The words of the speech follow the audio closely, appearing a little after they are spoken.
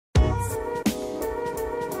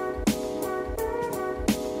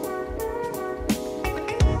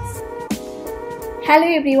Hello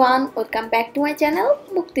everyone, welcome back to my channel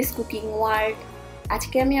মুক্তিস cooking world.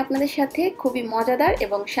 আজকে আমি আপনাদের সাথে খুবই মজাদার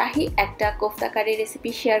এবং শাহী একটা কোফতা কারি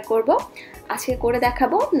রেসিপি শেয়ার করব। আজকে করে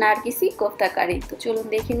দেখাবো নারগিসি কোফতা কারি। তো চলুন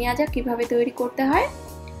দেখে নেওয়া যাক কীভাবে তৈরি করতে হয়।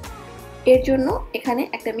 এর জন্য এখানে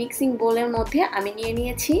একটা মিক্সিং বোলের মধ্যে আমি নিয়ে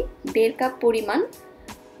নিয়েছি 1.5 কাপ পরিমাণ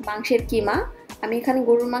মাংসের কিমা। আমি এখানে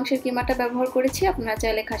গরুর মাংসের কিমাটা ব্যবহার করেছি, আপনারা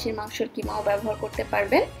চাইলে খাসির মাংসের কিমাও ব্যবহার করতে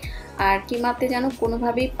পারবেন। আর কিমাতে যেন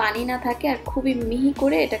কোনোভাবেই পানি না থাকে আর খুবই মিহি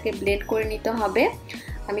করে এটাকে ব্লেন্ড করে নিতে হবে।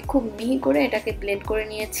 আমি খুব মিহি করে এটাকে ব্লেন্ড করে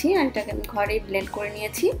নিয়েছি আর এটাকে আমি ঘরেই ব্লেন্ড করে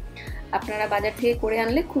নিয়েছি। আপনারা বাজার থেকে করে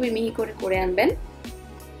আনলে খুবই মিহি করে আনবেন।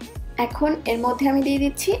 এখন এর মধ্যে আমি দিয়ে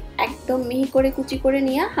দিচ্ছি একদম মিহি করে কুচি করে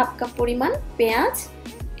নিয়ে 1/2 কাপ পরিমাণ পেঁয়াজ।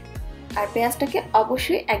 আর পেঁয়াজটাকে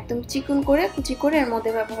অবশ্যই একদম চিকন করে কুচি করে এর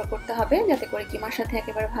মধ্যে ব্যবহার করতে হবে, যাতে করে কিমার সাথে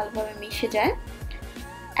একেবারে ভালোভাবে মিশে যায়।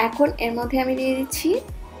 এখন এর মধ্যে আমি দিয়ে দিচ্ছি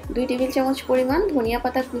 2 টেবিল চামচ পরিমাণ ধনিয়া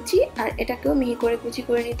পাতা কুচি, আর এটাকেও মিহি করে কুচি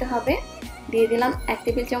করে নিতে হবে। দিয়ে দিলাম 1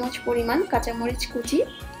 টেবিল চামচ পরিমাণ কাঁচামরিচ কুচি,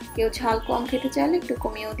 কেউ ঝাল কম খেতে চাইলে একটু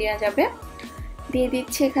কমিয়েও দেওয়া যাবে। দিয়ে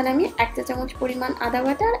দিচ্ছি এখানে আমি 1 চা চামচ পরিমাণ আদা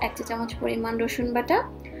বাটা আর 1 চা চামচ পরিমাণ রসুন বাটা।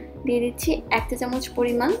 দিয়ে দিচ্ছি 1 চা চামচ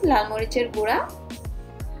পরিমাণ লাল মরিচের গুঁড়া।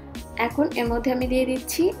 এখন এর মধ্যে আমি দিয়ে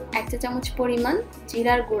দিচ্ছি 1 চা চামচ পরিমাণ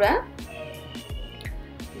জিরার গুঁড়া।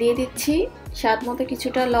 দিয়ে দিচ্ছি স্বাদ মতো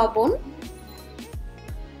কিছুটা লবণ।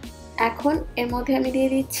 এখন এর মধ্যে আমি দিয়ে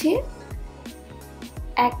দিচ্ছি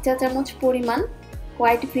 1 চা চামচ পরিমাণ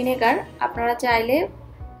হোয়াইট ভিনেগার। আপনারা চাইলে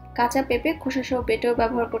কাঁচা পেঁপে খোসা সহ বেটেও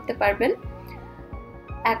ব্যবহার করতে পারবেন।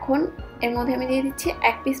 এখন এর মধ্যে আমি দিয়ে দিচ্ছি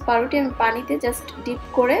 1 পিস পাউরুটি। আমি পানিতে জাস্ট ডিপ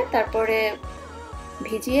করে তারপরে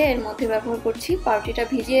ভিজিয়ে এর মধ্যে ব্যবহার করছি। পাউরুটিটা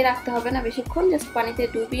ভিজিয়ে রাখতে হবে না বেশিক্ষণ, জাস্ট পানিতে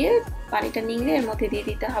ডুবিয়ে পানিটা নিংড়ে এর মধ্যে দিয়ে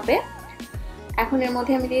দিতে হবে। এখন এর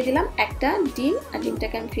মধ্যে আমি দিয়ে দিলাম একটা ডিম, আর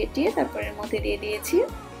ডিমটাকে আমি ফেটিয়ে তারপর এর মধ্যে দিয়ে দিয়েছি।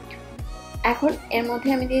 এখন এর মধ্যে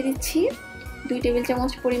আমি দিয়ে দিচ্ছি 2 টেবিল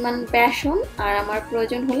চামচ পরিমাণ বেসন, আর আমার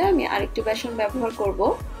প্রয়োজন হলে আমি আরেকটু বেসন ব্যবহার করব।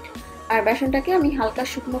 আর বেসনটাকে আমি হালকা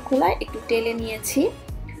শুকনো খোলায় একটু টেলে নিয়েছি।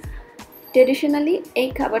 ট্রেডিশনালি এই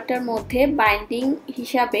খাবারটার মধ্যে বাইন্ডিং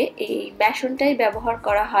হিসাবে এই বেসনটাই ব্যবহার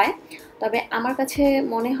করা হয়, তবে আমার কাছে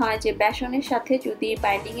মনে হয় যে বেসনের সাথে যদি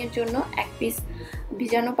বাইন্ডিংয়ের জন্য 1 পিস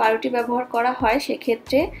ভিজানো পাউরুটি ব্যবহার করা হয়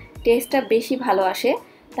সেক্ষেত্রে টেস্টটা বেশি ভালো আসে।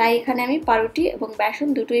 তাই এখানে আমি পাউরুটি এবং বেসন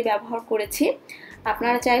দুটোই ব্যবহার করেছি।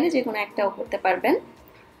 আপনারা চাইলে যে কোনো একটাও করতে পারবেন।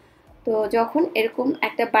 তো যখন এরকম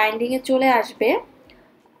একটা বাইন্ডিংয়ে চলে আসবে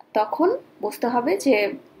তখন বুঝতে হবে যে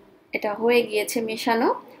এটা হয়ে গিয়েছে মেশানো।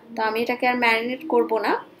 তো আমি এটাকে আর ম্যারিনেট করব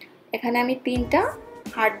না। এখানে আমি 3টা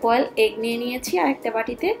হার্ড বয়েল এগ নিয়ে নিয়েছি, আর একটা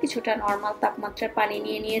বাটিতে কিছুটা নর্মাল তাপমাত্রার পানি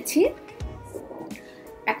নিয়ে নিয়েছি।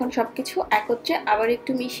 এখন সবকিছু একত্রে আবার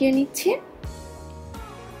একটু মিশিয়ে নিচ্ছি।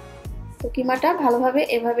 তো কিমাটা ভালোভাবে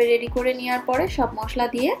এভাবে রেডি করে নেওয়ার পরে সব মশলা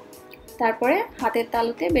দিয়ে তারপরে হাতের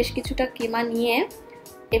তালুতে বেশ কিছুটা কিমা নিয়ে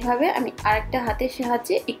এভাবে আমি আরেকটা হাতের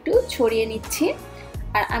সাহায্যে একটু ছড়িয়ে নিচ্ছি।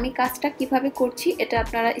 আর আমি কাজটা কিভাবে করছি এটা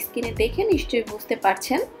আপনারা স্ক্রিনে দেখে নিশ্চয়ই বুঝতে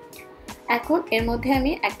পারছেন। এখন এর মধ্যে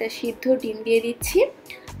আমি একটা সিদ্ধ ডিম দিয়ে দিচ্ছি,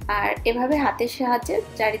 আর এভাবে হাতের সাহায্যে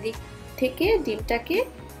চারিদিক থেকে ডিমটাকে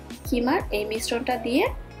কিমার এই মিশ্রণটা দিয়ে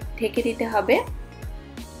ঢেকে দিতে হবে।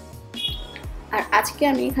 আর আজকে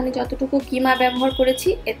আমি এখানে যতটুকু কিমা ব্যবহার করেছি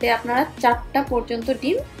এতে আপনারা 4টা পর্যন্ত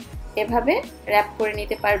ডিম এভাবে র্যাপ করে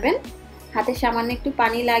নিতে পারবেন। হাতে সামান্য একটু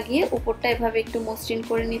পানি লাগিয়ে উপরটা এভাবে একটু মসৃণ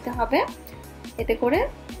করে নিতে হবে, এতে করে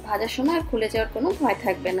ভাজার সময় আর খুলে যাওয়ার কোনো ভয়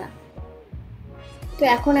থাকবে না। তো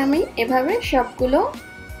এখন আমি এভাবে সবগুলো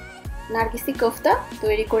নারগিসি কোফতা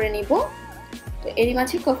তৈরি করে নিব। তো এরই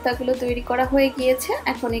মাঝে কোফতাগুলো তৈরি করা হয়ে গিয়েছে।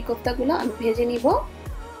 এখন এই কোফতাগুলো আমি ভেজে নিব।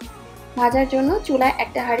 ভাজার জন্য চুলায়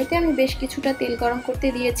একটা হাঁড়িতে আমি বেশ কিছুটা তেল গরম করতে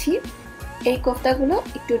দিয়েছি। এই কোফতাগুলো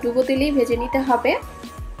একটু ডুবো তেলেই ভেজে নিতে হবে।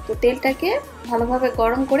 তো তেলটাকে ভালোভাবে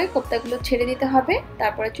গরম করে কোফতাগুলো ছেড়ে দিতে হবে।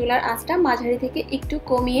 তারপরে চুলার আঁচটা মাঝারি থেকে একটু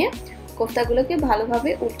কমিয়ে কোফতাগুলোকে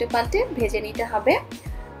ভালোভাবে উল্টে পাল্টে ভেজে নিতে হবে।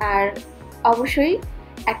 আর অবশ্যই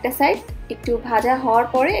একটা সাইড একটু ভাজা হওয়ার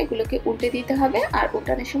পরে এগুলোকে উল্টে দিতে হবে, আর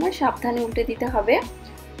উল্টানোর সময় সাবধানে উল্টে দিতে হবে।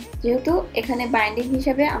 যেহেতু এখানে বাইন্ডিং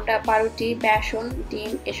হিসাবে আমরা পাউরুটি, বেসন,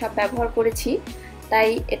 ডিম এসব ব্যবহার করেছি, তাই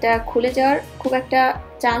এটা খুলে যাওয়ার খুব একটা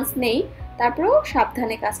চান্স নেই। তারপরেও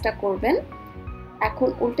সাবধানে কাজটা করবেন। এখন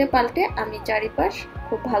উল্টে পাল্টে আমি চারিপাশ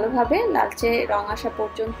খুব ভালোভাবে লালচে রং আসা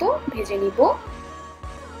পর্যন্ত ভেজে নিব।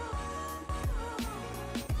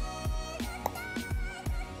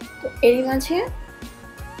 তো এরই মাঝে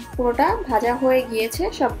পুরোটা ভাজা হয়ে গিয়েছে,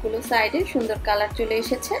 সবগুলো সাইডে সুন্দর কালার চলে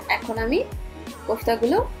এসেছে। এখন আমি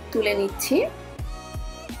কোফতাগুলো তুলে নিচ্ছি।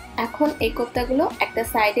 এখন এই কোফতাগুলো একটা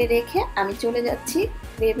সাইডে রেখে আমি চলে যাচ্ছি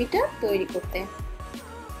গ্রেভিটা তৈরি করতে।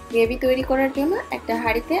 গ্রেভি তৈরি করার জন্য একটা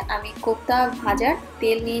হাঁড়িতে আমি কোফতা ভাজার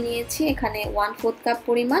তেল নিয়ে নিয়েছি, এখানে 1/4 কাপ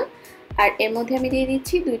পরিমাণ। আর এর মধ্যে আমি দিয়ে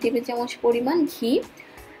দিচ্ছি 2 টেবিল চামচ পরিমাণ ঘি।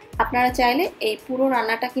 আপনারা চাইলে এই পুরো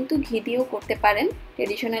রান্নাটা কিন্তু ঘি দিয়েও করতে পারেন।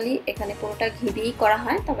 ট্রেডিশনালি এখানে পুরোটা ঘি দিয়েই করা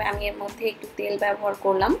হয়, তবে আমি এর মধ্যে একটু তেল ব্যবহার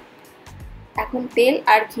করলাম। এখন তেল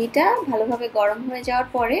আর ঘিটা ভালোভাবে গরম হয়ে যাওয়ার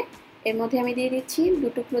পরে এর মধ্যে আমি দিয়ে দিচ্ছি 2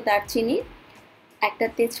 টুকরো দারচিনি, একটা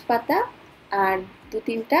তেজপাতা আর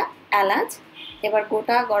 2-3টা এলাচ। এবার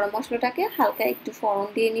গোটা গরম মশলাটাকে হালকা একটু ফোড়ন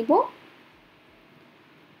দিয়ে নিব।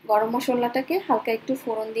 গরম মশলাটাকে হালকা একটু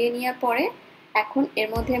ফোড়ন দিয়ে নেওয়ার পরে এখন এর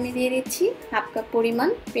মধ্যে আমি দিয়ে দিচ্ছি 1/2 কাপ পরিমাণ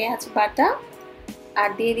পেঁয়াজ বাটা, আর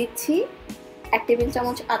দিয়ে দিচ্ছি 1 টেবিল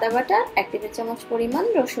চামচ আদা বাটা, 1 টেবিল চামচ পরিমাণ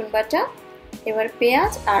রসুন বাটা। এবার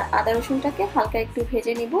পেঁয়াজ আর আদা রসুনটাকে হালকা একটু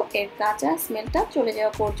ভেজে নিব এর কাঁচা স্মেলটা চলে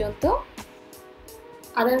যাওয়া পর্যন্ত।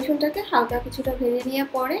 আদা রসুনটাকে হালকা কিছুটা ভেজে নেওয়ার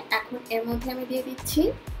পরে এখন এর মধ্যে আমি দিয়ে দিচ্ছি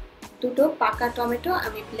 2টো পাকা টমেটো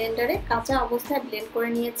আমি ব্লেন্ডারে কাঁচা অবস্থায় ব্লেন্ড করে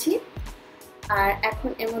নিয়েছি। আর এখন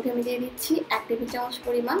এর মধ্যে আমি দিয়ে দিচ্ছি 1 টেবিল চামচ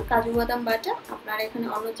পরিমাণ কাজু বাদাম বাটা। আপনারা এখানে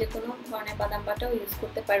অন্য যে কোনো ধরনের বাদাম বাটাও ইউজ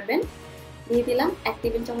করতে পারবেন। দিয়ে দিলাম 1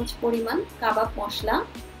 টেবিল চামচ পরিমাণ কাবাব মশলা,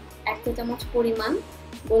 1 চা চামচ পরিমাণ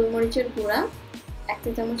গোলমরিচের গুঁড়া, 1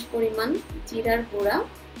 চা চামচ পরিমাণ জিরার গুঁড়া,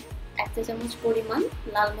 1 চা চামচ পরিমাণ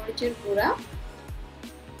লাল মরিচের গুঁড়া,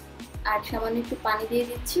 আর সামান্য একটু পানি দিয়ে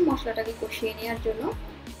দিচ্ছি মশলাটাকে কষিয়ে নেওয়ার জন্য।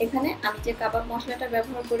 এখানে আমি যে কাবাব মশলাটা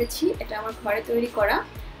ব্যবহার করেছি এটা আমার ঘরে তৈরি করা,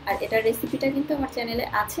 আর এটার রেসিপিটা কিন্তু আমার চ্যানেলে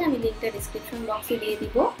আছে, আমি লিঙ্কটা ডিসক্রিপশন বক্সে দিয়ে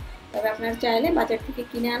দিব। তবে আপনারা চাইলে বাজার থেকে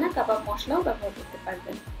কিনে আনা কাবাব মশলাও ব্যবহার করতে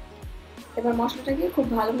পারবেন। এবার মশলাটাকে খুব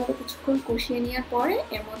ভালোভাবে কিছুক্ষণ কষিয়ে নেওয়ার পরে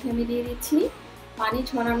এর মধ্যে আমি দিয়ে দিচ্ছি পানি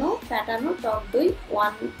ঝরানো ফ্যাটানো টক দই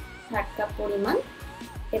 1/3 কাপ পরিমাণ।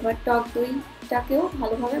 এবার টক দইটাকেও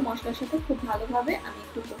ভালোভাবে মশলার সাথে খুব ভালোভাবে আমি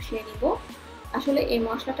একটু কষিয়ে নিব। আসলে এই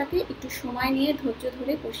মশলাটাকে একটু সময় নিয়ে ধৈর্য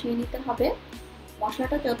ধরে কষিয়ে নিতে হবে।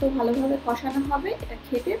 মশলাটা যত ভালোভাবে কষানো হবে এটা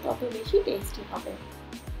খেতে তত বেশি টেস্টি হবে।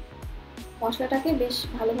 মশলাটাকে বেশ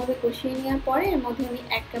ভালোভাবে কষিয়ে নেওয়ার পরে এর মধ্যে আমি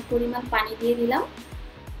 1 কাপ পরিমাণ পানি দিয়ে দিলাম।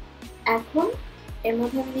 এখন এর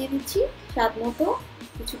মধ্যে আমি দিয়ে দিচ্ছি স্বাদ মতো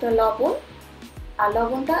কিছুটা লবণ, আর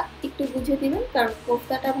লবণটা একটু বুঝে দিবেন কারণ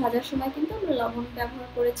কোফতাটা ভাজার সময় কিন্তু আমরা লবণ ব্যবহার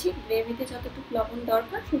করেছি। গ্রেভিতে যতটুকু লবণ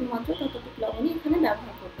দরকার শুধুমাত্র ততটুকু লবণই এখানে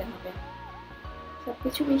ব্যবহার করতে হবে।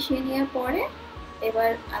 সবকিছু মিশিয়ে নেওয়ার পরে এবার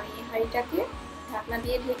আমি হাঁড়িটাকে ঢাকনা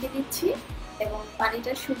দিয়ে ঢেকে দিচ্ছি এবং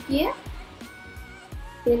পানিটা শুকিয়ে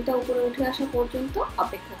তেলটা উপরে উঠে আসা পর্যন্ত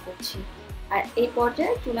অপেক্ষা করছি। আর এই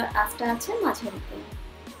পর্যায়ে চুলার আঁচটা আছে মাঝারিতে।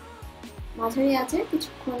 মাঝারি আঁচে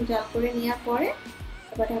কিছুক্ষণ জাল করে নেওয়ার পরে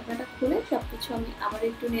এবার ঢাকনাটা খুলে সবকিছু আমি আবার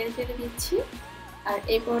একটু নেড়ে চেড়ে দিচ্ছি। আর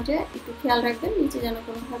এই পর্যায়ে একটু খেয়াল রাখবেন নিচে যেন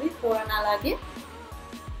কোনোভাবেই পোড়া না লাগে।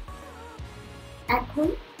 এখন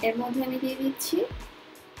এর মধ্যে আমি দিয়ে দিচ্ছি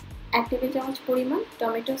 1 টেবিল চামচ পরিমাণ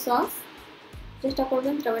টমেটো সস। চেষ্টা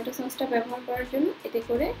করবেন টমেটো সসটা ব্যবহার করার জন্য, এতে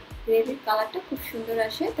করে গ্রেভির কালারটা খুব সুন্দর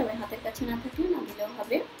আসে, তবে হাতের কাছে না থাকলে না দিলেও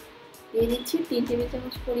হবে। দিয়ে দিচ্ছি 3 টেবিল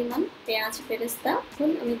চামচ পরিমাণ পেঁয়াজ বেরেস্তা। এখন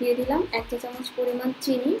আমি দিয়ে দিলাম 1 চা চামচ পরিমাণ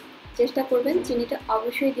চিনি। চেষ্টা করবেন চিনিটা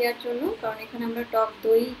অবশ্যই দেওয়ার জন্য, কারণ এখানে আমরা টক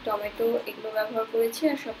দই টমেটো এগুলো ব্যবহার করেছি,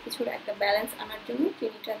 আর সব কিছুর একটা ব্যালেন্স আনার জন্য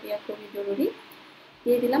চিনিটা দেওয়া খুবই জরুরি।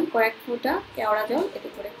 দিয়ে দিলাম কয়েক ফোঁটা কেওড়া জল, এতে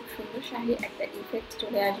করে খুব সুন্দর শাহী একটা ইফেক্ট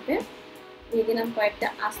চলে আসবে। দিয়ে দিলাম কয়েকটা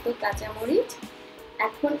আস্ত কাঁচামরিচ।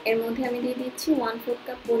 এখন এর মধ্যে আমি দিয়ে দিচ্ছি 1/4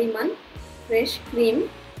 কাপ পরিমাণ ফ্রেশ ক্রিম।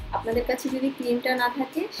 আপনাদের কাছে যদি ক্রিমটা না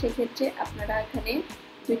থাকে সেক্ষেত্রে আপনারা এখানে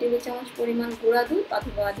 2 টেবিল চামচ পরিমাণ গুঁড়া দুধ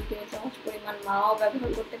অথবা 2 টেবিল চামচ পরিমাণ মাওয়া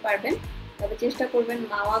ব্যবহার করতে পারবেন। তবে চেষ্টা করবেন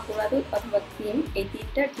মাওয়া, গুঁড়া দুধ অথবা ক্রিম এই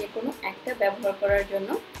তিনটার যে কোনো একটা ব্যবহার করার জন্য,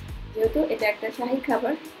 যেহেতু এটা একটা শাহী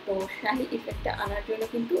খাবার, তো শাহী ইফেক্টটা আনার জন্য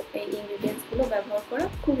কিন্তু এই ইনগ্রিডিয়েন্টসগুলো ব্যবহার করা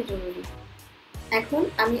খুবই জরুরি। এখন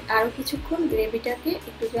আমি আরও কিছুক্ষণ গ্রেভিটাকে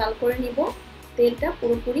একটু জাল করে নিব তেলটা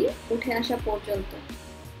পুরোপুরি উঠে আসা পর্যন্ত।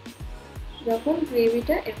 যখন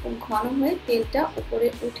গ্রেভিটা এরকম ঘন হয়ে তেলটা উপরে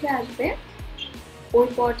উঠে আসবে ওই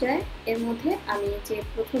পর্যায়ে এর মধ্যে আমি যে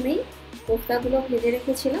প্রথমেই কোফতাগুলো ভেজে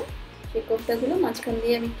রেখেছিলাম সেই কোফতাগুলো মাঝখান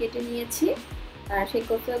দিয়ে আমি কেটে নিয়েছি, আর সেই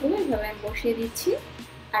কোফতাগুলো এভাবে আমি বসিয়ে দিচ্ছি।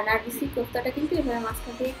 আর নার্গিসি কোফতাটা কিন্তু এভাবে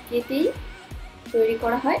মাঝখান দিয়ে কেটেই তৈরি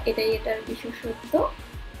করা হয়, এটাই এটার বিশেষত্ব।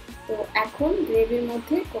 তো এখন গ্রেভির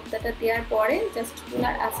মধ্যে কোফতাটা দেওয়ার পরে জাস্ট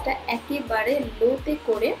চুলার আঁচটা একেবারে লোতে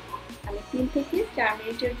করে আমি 3 থেকে 4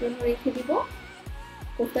 মিনিটের জন্য রেখে দিব।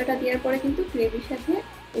 কোফতাটা দেওয়ার পরে কিন্তু গ্রেভির সাথে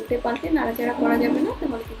উল্টে পাল্টে নাড়াচাড়া করা যাবে না,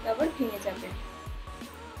 তাহলে কিন্তু আবার ভেঙে যাবে।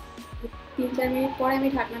 3-4 মিনিট পরে আমি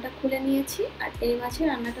ঢাকনাটা খুলে নিয়েছি, আর এই মাছের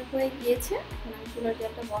রান্নাটা হয়ে গিয়েছে। এখন আমি চুলার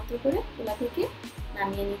জলটা বন্ধ করে চুলা থেকে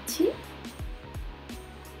নামিয়ে নিচ্ছি।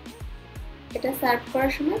 এটা সার্ভ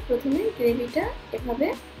করার সময় প্রথমে গ্রেভিটা এভাবে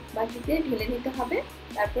বাটিতে ঢেলে নিতে হবে,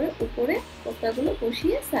 তারপরে উপরে কোফতাগুলো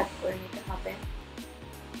বসিয়ে সার্ভ করে নিতে হবে।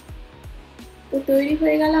 তো তৈরি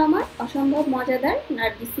হয়ে গেল আমার অসম্ভব মজাদার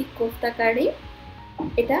নার্গিসি কোফতা কারি।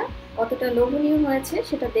 এটা কতটা লোভনীয় হয়েছে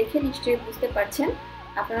সেটা দেখে নিশ্চয়ই বুঝতে পারছেন।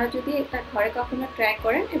 আপনারা যদি এটা ঘরে কখনো ট্রাই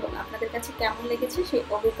করেন এবং আপনাদের কাছে কেমন লেগেছে সেই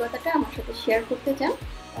অভিজ্ঞতাটা আমার সাথে শেয়ার করতে চান,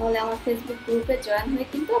 তাহলে আমার ফেসবুক গ্রুপে জয়েন হয়ে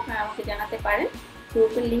কিন্তু আপনারা আমাকে জানাতে পারেন।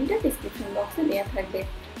 গ্রুপের লিঙ্কটা ডিসক্রিপশন বক্সে দেওয়া থাকবে।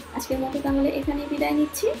 আজকের মতো তাহলে এখানেই বিদায়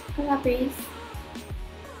নিচ্ছি। আল্লাহ হাফেজ।